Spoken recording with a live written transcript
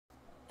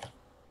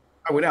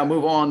right, we now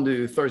move on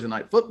to Thursday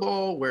Night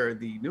Football, where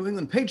the New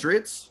England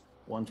Patriots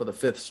won for the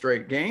fifth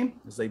straight game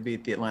as they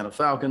beat the Atlanta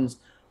Falcons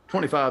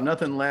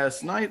 25-0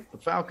 last night. The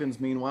Falcons,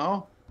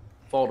 meanwhile,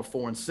 fall to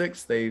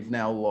 4-6. They've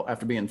now,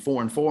 after being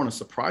 4-4 and a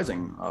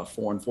surprising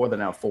 4-4, they're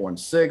now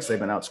 4-6. They've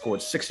been outscored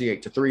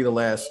 68-3 the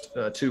last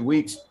 2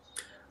 weeks.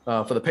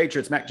 For the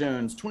Patriots, Mac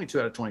Jones, 22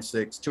 out of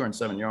 26,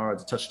 207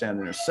 yards, a touchdown,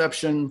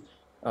 interception.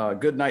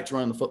 Good nights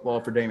running the football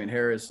for Damian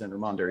Harris and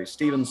Ramondre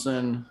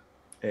Stevenson.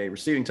 A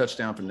receiving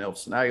touchdown for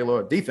Nelson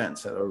Aguilar.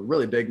 Defense had a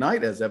really big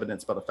night, as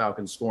evidenced by the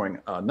Falcons scoring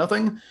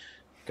nothing.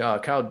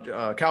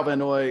 Cal Van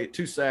Noy,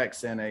 2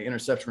 sacks and an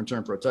interception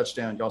return for a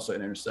touchdown. You also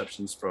had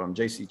interceptions from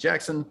J.C.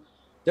 Jackson,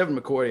 Devin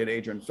McCourty, and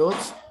Adrian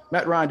Phillips.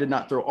 Matt Ryan did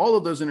not throw all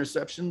of those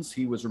interceptions.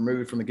 He was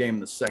removed from the game in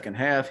the second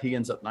half. He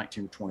ends up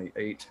 19-28,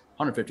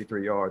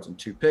 153 yards and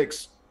 2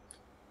 picks.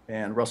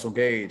 And Russell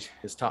Gage,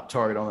 his top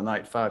target on the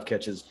night, 5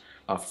 catches,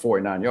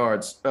 49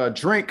 yards.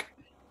 Drink.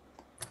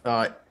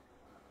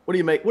 What do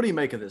you make? What do you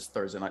make of this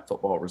Thursday Night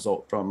Football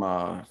result from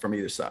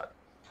either side?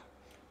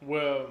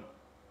 Well,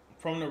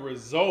 from the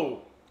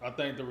result, I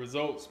think the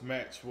results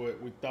match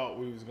what we thought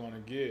we was gonna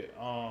get.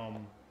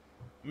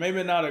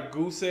 Maybe not a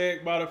goose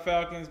egg by the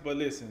Falcons, but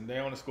listen, they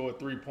only scored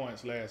 3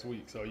 points last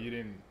week, so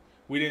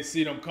we didn't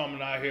see them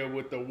coming out here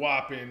with the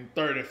whopping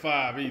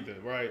 35 either,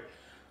 right?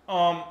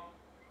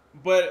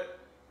 But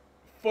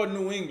for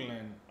New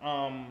England,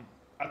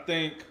 I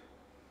think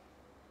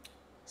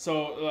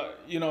so.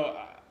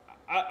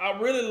 I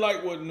really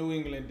like what New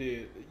England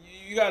did.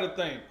 You got to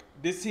think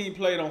this team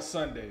played on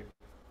Sunday.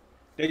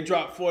 They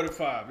dropped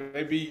 45.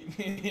 They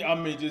beat, I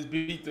mean, just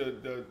beat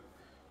the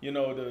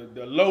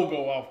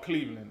logo off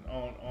Cleveland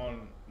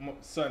on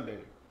Sunday.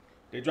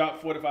 They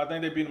dropped 45. I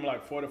think they beat them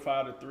like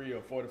 45-3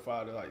 or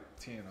 45-10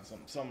 or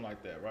something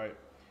like that, right?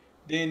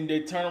 Then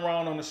they turn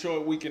around on the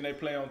short week and they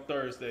play on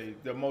Thursday.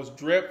 The most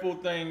dreadful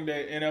thing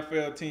that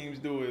NFL teams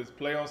do is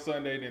play on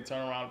Sunday, then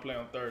turn around and play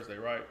on Thursday,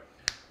 right?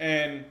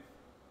 And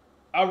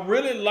I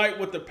really like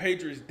what the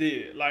Patriots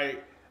did.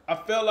 Like, I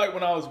felt like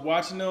when I was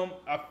watching them,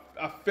 I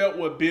felt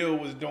what Bill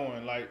was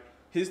doing. Like,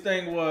 his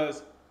thing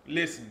was,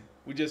 listen,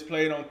 we just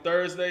played on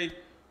Thursday.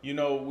 You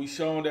know, we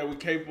shown that we're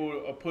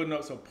capable of putting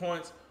up some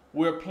points.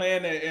 We're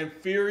playing an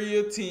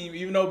inferior team,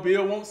 even though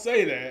Bill won't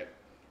say that.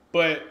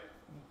 But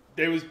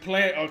they was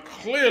playing a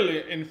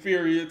clearly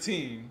inferior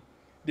team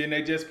than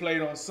they just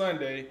played on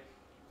Sunday.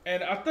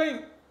 And I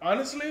think,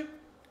 honestly,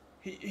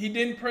 he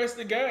didn't press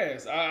the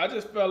gas. I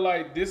just felt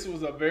like this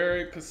was a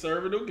very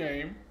conservative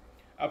game.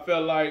 I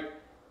felt like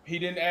he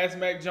didn't ask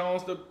Mac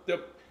Jones to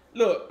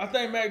look. I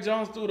think Mac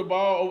Jones threw the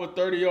ball over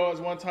 30 yards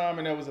one time,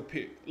 and that was a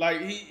pick. Like,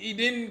 he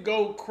didn't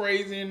go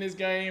crazy in this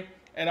game,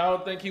 and I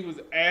don't think he was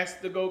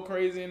asked to go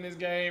crazy in this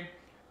game.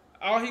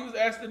 All he was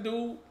asked to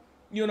do,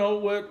 you know,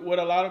 what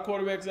a lot of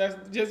quarterbacks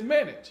asked, just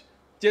manage.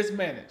 Just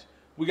manage.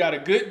 We got a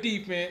good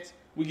defense.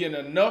 We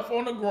getting enough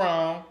on the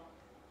ground.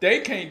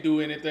 They can't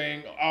do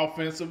anything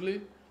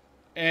offensively.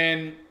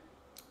 And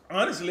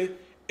honestly,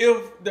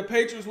 if the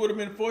Patriots would have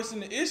been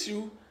forcing the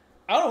issue,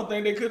 I don't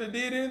think they could have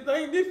did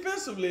anything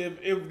defensively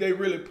if they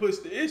really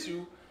pushed the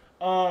issue.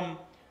 I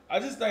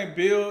just think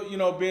Bill, you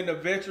know, being the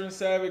veteran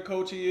savvy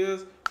coach he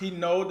is, he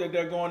know that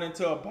they're going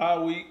into a bye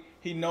week.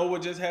 He know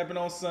what just happened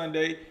on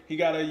Sunday. He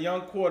got a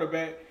young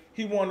quarterback.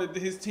 He wanted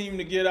his team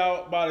to get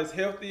out about as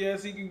healthy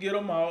as he can get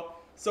them out.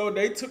 So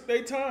they took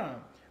their time.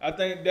 I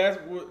think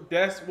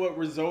that's what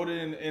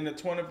resulted in the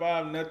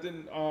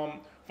 25-0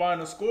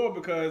 final score,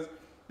 because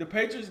the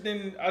Patriots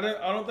didn't. I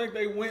don't think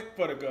they went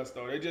for the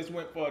gusto. They just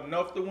went for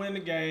enough to win the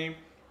game.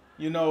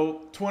 You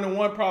know,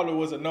 21 probably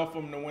was enough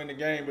for them to win the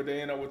game, but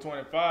they ended up with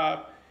 25.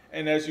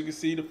 And as you can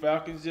see, the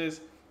Falcons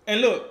just, and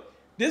look,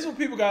 this is what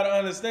people got to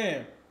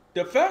understand.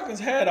 The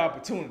Falcons had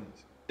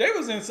opportunities. They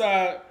was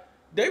inside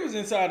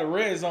the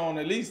red zone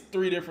at least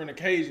 3 different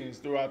occasions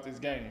throughout this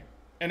game,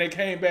 and they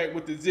came back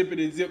with the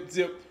zippity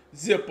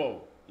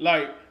zippo.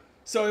 Like,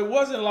 so it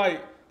wasn't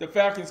like the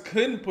Falcons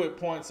couldn't put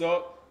points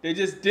up. They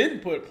just didn't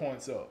put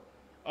points up.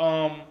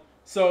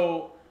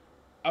 So,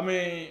 I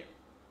mean,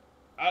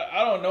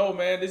 I don't know,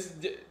 man.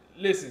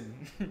 Listen,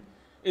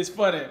 it's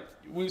funny.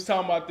 We was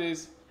talking about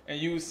this, and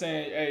you was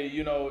saying, hey,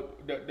 you know,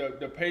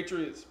 the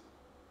Patriots,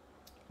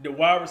 the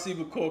wide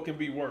receiver core can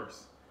be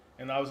worse.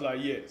 And I was like,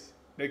 yes,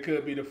 they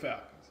could be the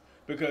Falcons.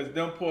 Because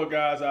them poor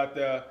guys out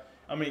there,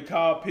 I mean,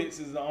 Kyle Pitts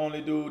is the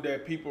only dude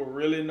that people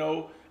really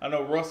know. I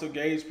know Russell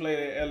Gage played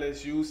at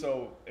LSU,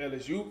 so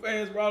LSU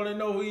fans probably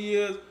know who he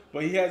is,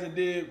 but he hasn't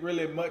did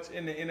really much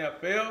in the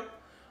NFL.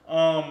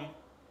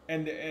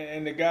 And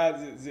the guy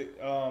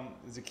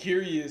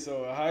Zacchaeus,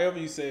 or however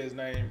you say his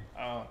name,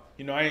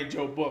 you know, I ain't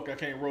Joe Buck. I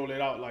can't roll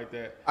it out like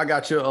that. I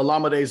got you.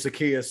 Alameda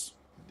Zacchaeus.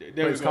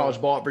 There Plays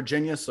college ball at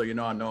Virginia, so you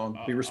know I know him.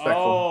 Be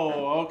respectful.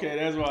 Oh, okay,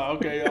 that's why.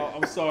 Okay,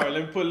 I'm sorry.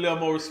 Let me put a little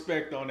more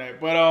respect on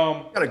that. But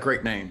Got a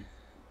great name.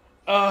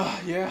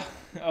 Yeah,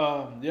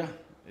 yeah.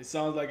 It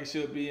sounds like it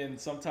should be in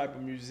some type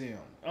of museum.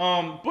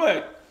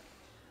 But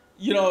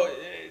you know,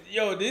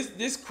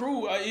 this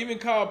crew, even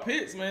Kyle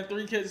Pitts, man,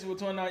 3 catches for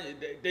 29.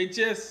 They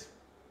just,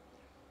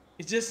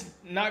 it's just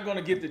not going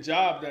to get the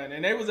job done.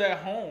 And they was at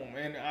home,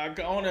 and I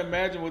can only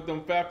imagine what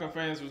them Falcon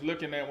fans was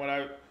looking at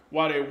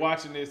while they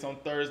watching this on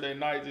Thursday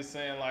night, just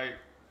saying like,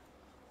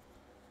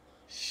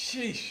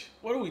 "Sheesh,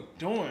 what are we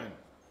doing?"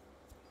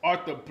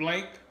 Arthur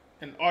Blank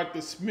and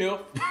Arthur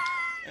Smith,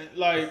 and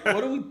like,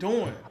 what are we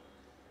doing?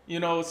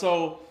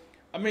 So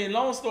I mean,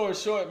 long story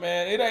short,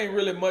 man, it ain't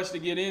really much to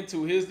get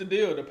into. Here's the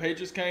deal: the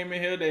Patriots came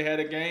in here, they had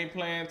a game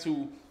plan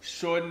to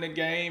shorten the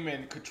game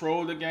and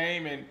control the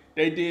game, and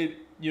they did.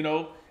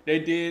 They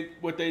did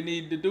what they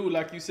needed to do.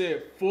 Like you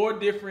said, 4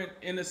 different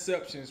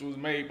interceptions was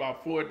made by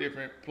 4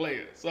 different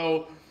players.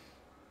 So,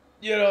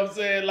 you know what I'm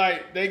saying?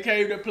 Like, they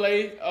came to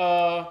play.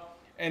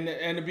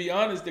 And to be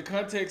honest, the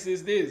context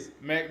is this: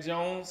 Mac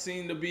Jones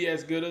seemed to be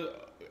as good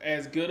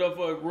of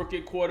a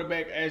rookie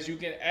quarterback as you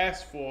can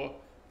ask for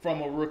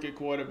from a rookie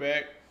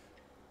quarterback.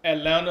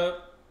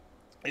 Atlanta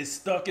is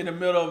stuck in the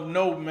middle of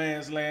no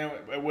man's land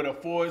with a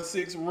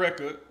 4-6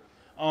 record,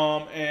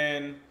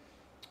 and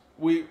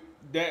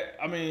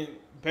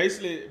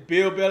basically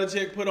Bill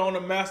Belichick put on a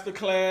master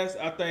class.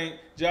 I think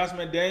Josh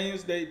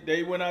McDaniels,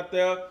 they went out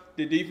there,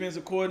 the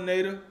defensive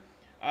coordinator.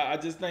 I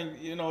just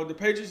think, the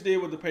Patriots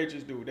did what the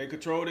Patriots do. They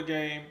controlled the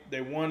game. They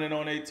won it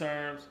on their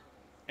terms,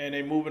 and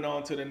they moving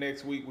on to the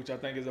next week, which I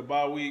think is a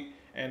bye week.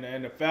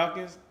 And the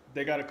Falcons,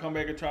 they got to come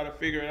back and try to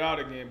figure it out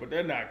again. But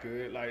they're not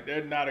good. Like,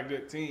 they're not a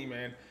good team,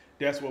 and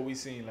that's what we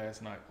seen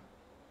last night.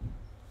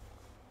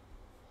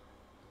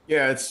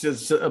 Yeah, it's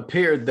just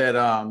appeared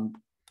that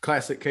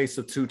classic case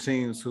of 2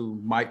 teams who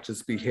might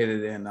just be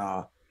headed in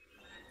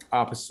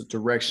opposite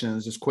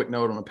directions. Just quick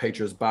note on the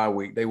Patriots bye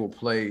week. They will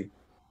play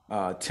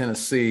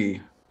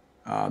Tennessee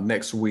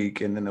next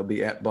week, and then they'll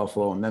be at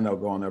Buffalo, and then they'll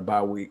go on their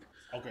bye week.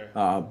 Okay.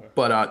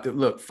 But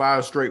look,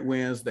 5 straight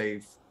wins.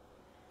 They've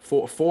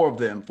four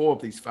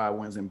of these 5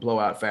 wins in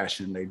blowout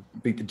fashion. They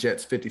beat the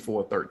Jets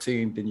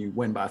 54-13. Then you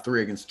win by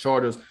 3 against the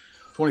Chargers,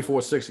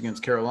 24-6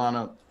 against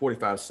Carolina,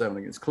 45-7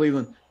 against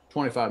Cleveland,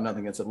 25-0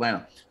 against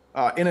Atlanta.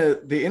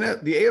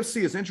 The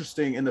AFC is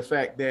interesting in the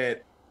fact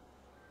that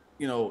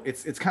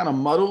it's kind of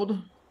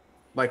muddled.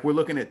 Like, we're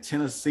looking at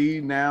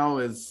Tennessee now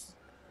as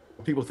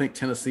people think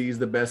Tennessee is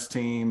the best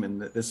team,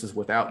 and that this is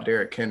without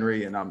Derrick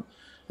Henry. And I'm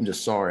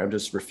just sorry. I'm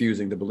just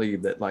refusing to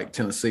believe that like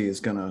Tennessee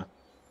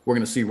we're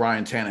gonna see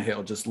Ryan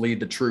Tannehill just lead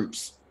the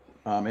troops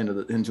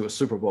into a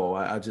Super Bowl.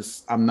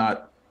 I'm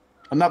not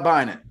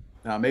buying it.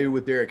 Maybe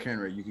with Derrick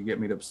Henry, you can get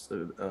me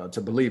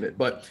to believe it.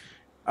 But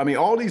I mean,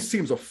 all these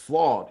teams are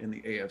flawed in the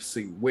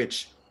AFC.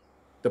 Which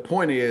the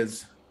point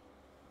is,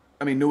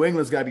 I mean, New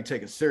England's got to be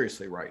taken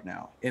seriously right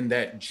now in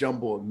that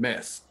jumbled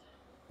mess.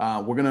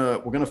 We're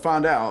gonna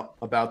find out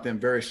about them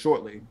very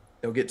shortly.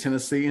 They'll get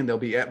Tennessee, and they'll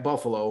be at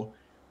Buffalo.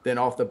 Then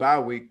off the bye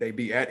week, they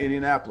be at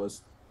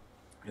Indianapolis,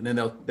 and then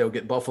they'll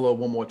get Buffalo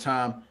one more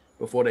time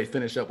before they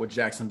finish up with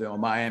Jacksonville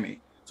and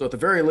Miami. So at the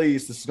very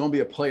least, this is going to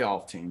be a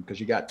playoff team because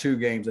you got 2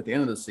 games at the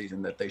end of the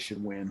season that they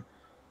should win.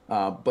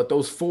 But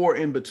those 4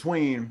 in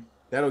between,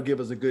 that'll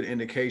give us a good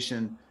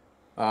indication,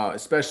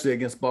 especially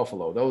against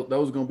Buffalo.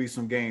 Those are going to be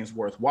some games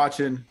worth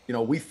watching.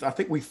 I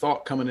think we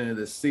thought coming into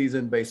this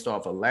season based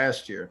off of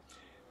last year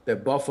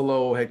that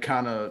Buffalo had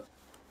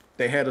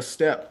they had a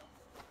step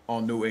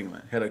on New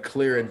England, had a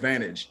clear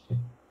advantage.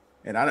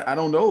 And I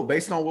don't know,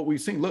 based on what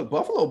we've seen, look,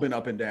 Buffalo been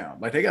up and down.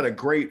 Like, they got a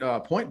great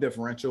point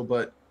differential,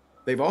 but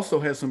they've also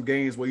had some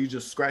games where you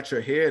just scratch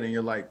your head and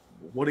you're like,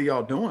 what are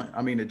y'all doing?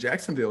 I mean, the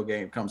Jacksonville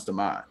game comes to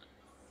mind.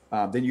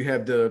 Then you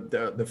have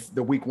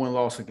the week 1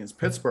 loss against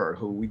Pittsburgh,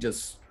 who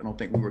I don't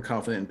think we were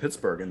confident in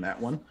Pittsburgh in that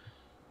one.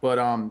 But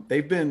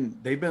they've been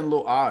a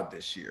little odd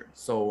this year.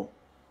 So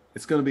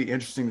it's going to be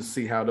interesting to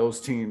see how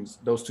those 2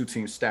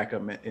 teams stack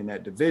up in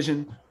that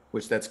division,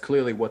 which that's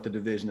clearly what the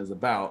division is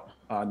about,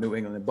 New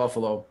England and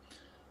Buffalo.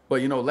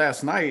 But,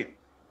 last night,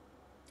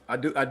 I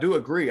do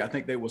agree. I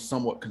think they were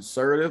somewhat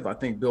conservative. I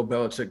think Bill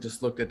Belichick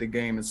just looked at the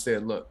game and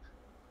said, look,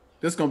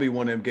 this is going to be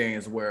one of them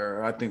games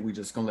where I think we're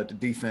just going to let the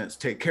defense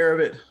take care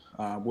of it.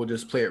 We'll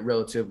just play it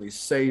relatively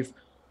safe.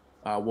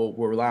 We'll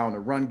rely on the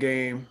run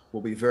game.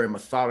 We'll be very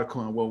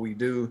methodical in what we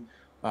do.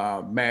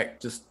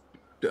 Mac just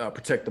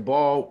protect the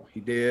ball.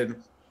 He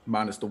did,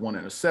 minus the 1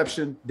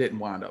 interception. Didn't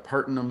wind up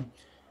hurting them.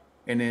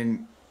 And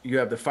then you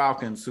have the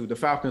Falcons, a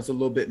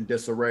little bit in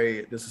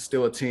disarray. This is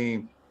still a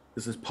team.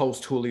 This is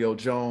post Julio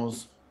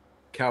Jones.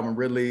 Calvin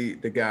Ridley,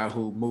 the guy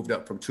who moved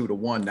up from 2 to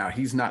 1. Now,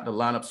 he's not in the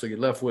lineup, so you're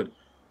left with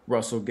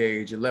Russell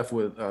Gage. You're left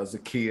with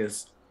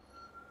Zacchaeus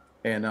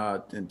and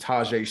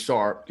Tajay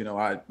Sharp.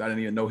 I didn't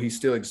even know he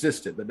still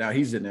existed, but now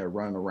he's in there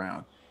running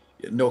around.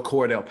 No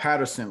Cordell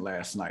Patterson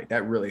last night.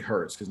 That really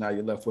hurts because now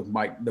you're left with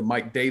the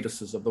Mike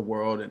Davises of the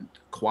world and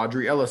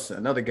Quadri Ellison,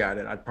 another guy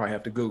that I'd probably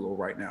have to Google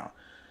right now.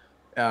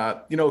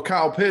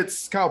 Kyle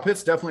Pitts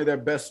definitely their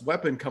best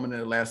weapon coming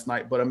in last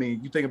night. But I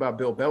mean, you think about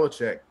Bill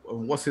Belichick,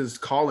 what's his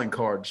calling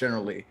card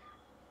generally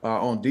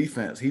on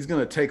defense? He's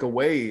going to take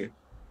away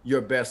your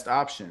best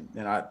option.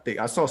 And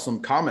I saw some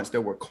comments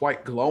that were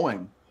quite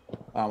glowing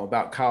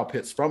about Kyle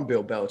Pitts from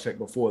Bill Belichick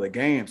before the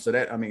game. So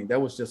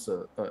that was just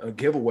a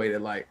giveaway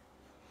that, like,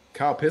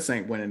 Kyle Pitts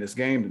ain't winning this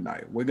game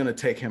tonight. We're going to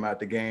take him out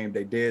the game.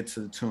 They did,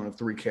 to the tune of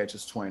 3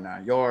 catches,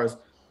 29 yards.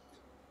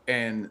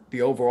 And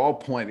the overall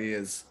point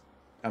is,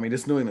 I mean,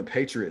 this New England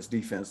Patriots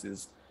defense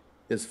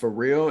is for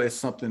real. It's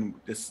something.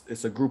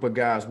 It's a group of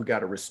guys we got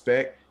to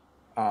respect.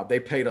 They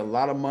paid a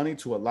lot of money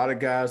to a lot of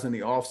guys in the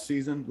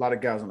offseason, a lot of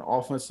guys on the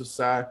offensive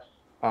side.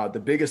 The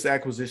biggest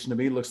acquisition to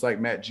me looks like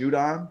Matt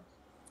Judon.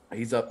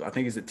 He's up. I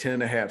think he's at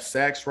 10.5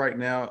 sacks right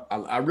now.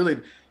 I really,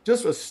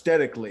 just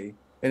aesthetically,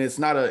 and it's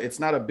not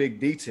a big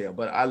detail,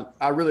 but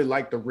I really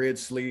like the red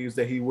sleeves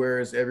that he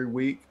wears every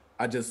week.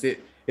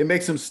 It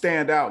makes him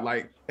stand out.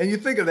 Like, and you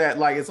think of that,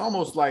 like, it's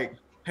almost like,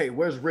 hey,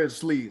 where's red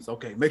sleeves?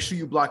 Okay, make sure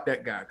you block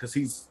that guy because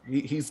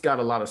he's got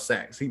a lot of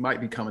sacks. He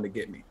might be coming to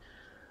get me.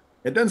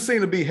 It doesn't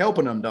seem to be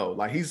helping him though.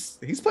 Like, he's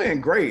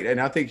playing great,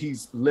 and I think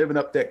he's living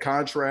up that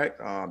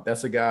contract.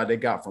 That's a guy they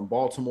got from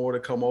Baltimore to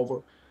come over.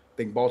 I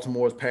think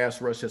Baltimore's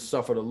pass rush has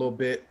suffered a little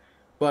bit,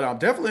 but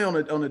definitely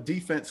on the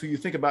defense, who you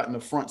think about in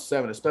the front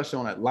seven, especially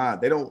on that line,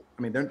 they don't.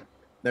 I mean,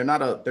 they're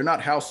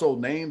not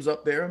household names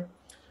up there,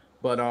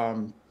 but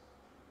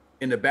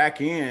in the back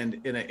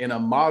end, in a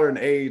modern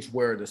age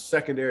where the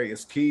secondary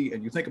is key,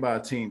 and you think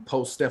about a team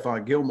post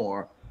Stephon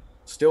Gilmore,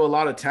 still a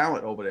lot of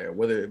talent over there.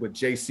 Whether with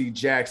J.C.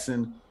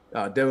 Jackson,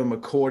 Devin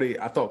McCourty,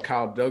 I thought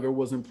Kyle Duggar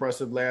was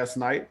impressive last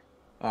night.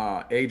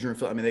 Adrian,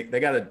 I mean,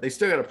 they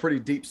still got a pretty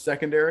deep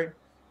secondary,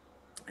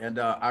 and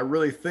I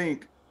really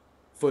think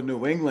for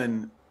New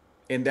England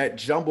in that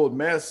jumbled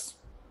mess,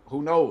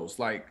 who knows?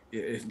 Like,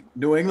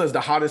 New England's the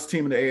hottest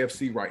team in the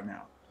AFC right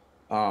now.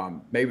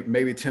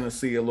 Maybe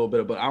Tennessee a little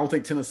bit, but I don't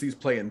think Tennessee's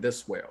playing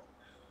this well.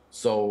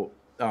 So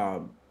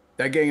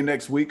that game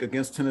next week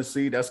against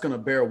Tennessee, that's going to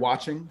bear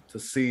watching to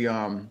see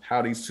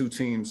how these two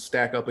teams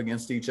stack up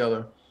against each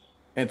other.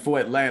 And for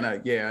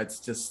Atlanta, yeah, it's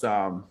just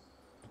there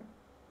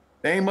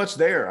ain't much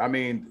there. I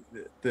mean,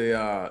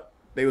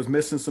 they was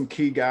missing some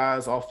key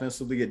guys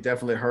offensively. It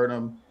definitely hurt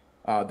them.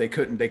 They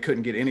couldn't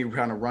get any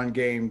kind of run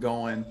game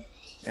going,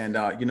 and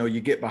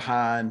you get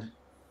behind.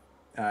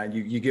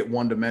 You get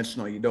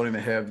one-dimensional. You don't even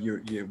have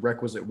your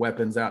requisite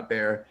weapons out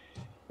there.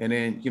 And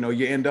then,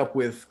 you end up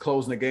with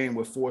closing the game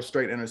with 4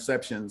 straight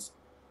interceptions.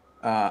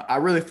 I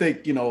really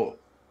think,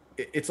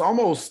 it's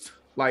almost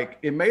like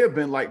it may have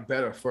been like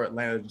better for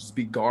Atlanta to just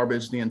be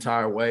garbage the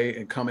entire way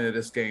and come into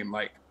this game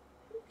like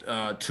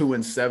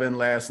 2-7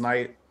 last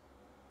night.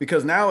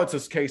 Because now it's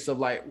this case of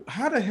like,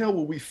 how the hell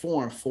were we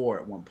 4-4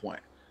 at one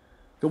point?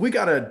 Because we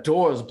got our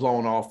doors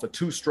blown off for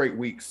 2 straight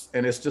weeks.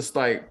 And it's just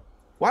like,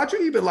 why'd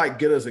you even like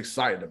get us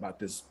excited about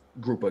this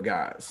group of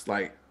guys?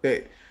 Like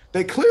they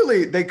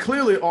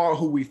clearly are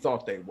who we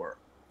thought they were.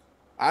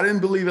 I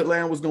didn't believe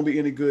Atlanta was going to be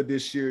any good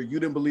this year. You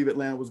didn't believe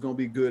Atlanta was going to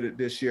be good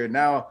this year.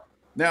 Now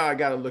I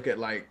got to look at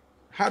like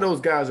how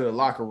those guys in the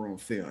locker room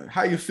feeling.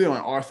 How you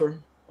feeling, Arthur?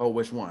 Oh,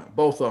 which one?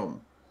 Both of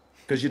them.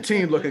 Because your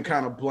team looking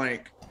kind of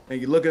blank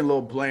and you're looking a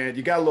little bland.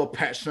 You got a little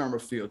Pat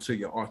Shurmur feel to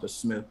you, Arthur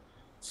Smith.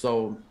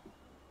 So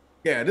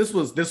yeah, this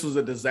was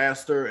a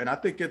disaster, and I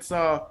think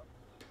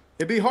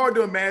it'd be hard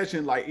to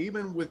imagine, like,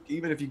 even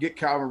if you get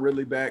Calvin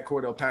Ridley back,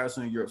 Cordell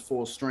Patterson, and you're at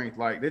full strength,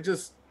 like they're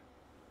just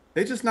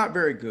not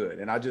very good.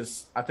 And I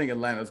think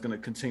Atlanta's going to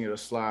continue to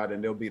slide,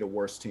 and they'll be the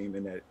worst team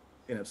in that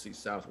NFC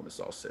South when it's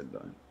all said and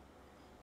done.